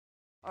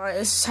Alright,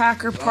 this is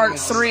Hacker Part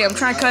 3. I'm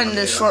trying to cut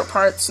into short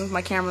parts since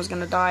my camera's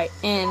gonna die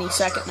any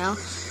second now.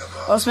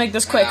 Let's make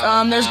this quick.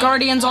 There's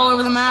guardians all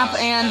over the map,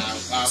 and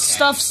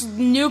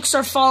nukes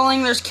are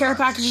falling, there's care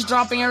packages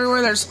dropping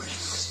everywhere,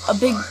 there's a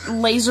big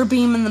laser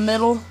beam in the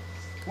middle.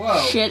 Whoa.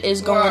 Shit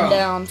is going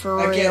down for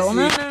real.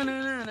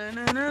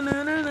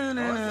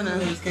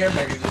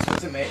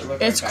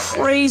 It's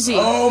crazy.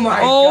 Oh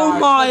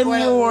my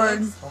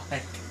lord.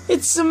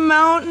 It's a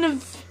mountain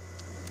of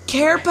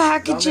care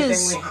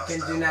packages. The only thing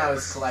we can do now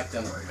is collect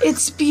them.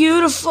 It's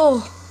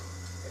beautiful.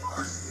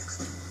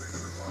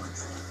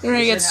 You're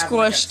gonna get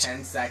squished. Like a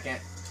 10-second.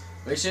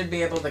 We should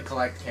be able to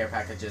collect care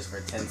packages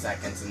for 10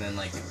 seconds and then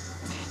like.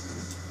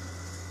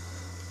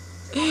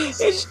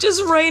 It's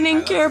just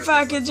raining care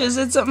packages.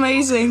 It's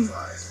amazing.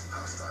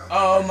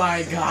 Oh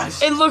my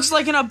gosh. It looks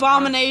like an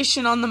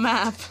abomination on the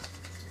map.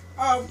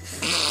 Oh.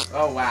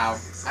 Oh wow.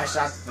 I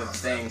shot the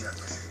thing.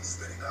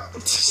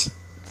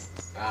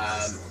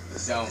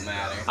 Don't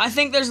matter. I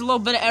think there's a little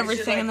bit of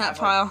everything in that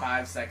pile.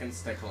 5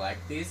 seconds to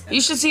collect these. You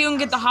should see who can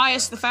get the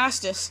highest, the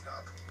fastest.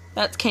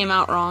 That came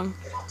out wrong.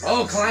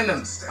 Oh, climb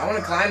him! I want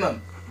to climb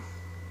him.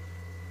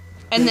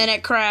 And then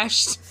it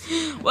crashed.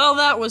 Well,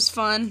 that was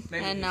fun.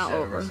 Maybe and now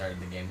over.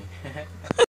 Started the game.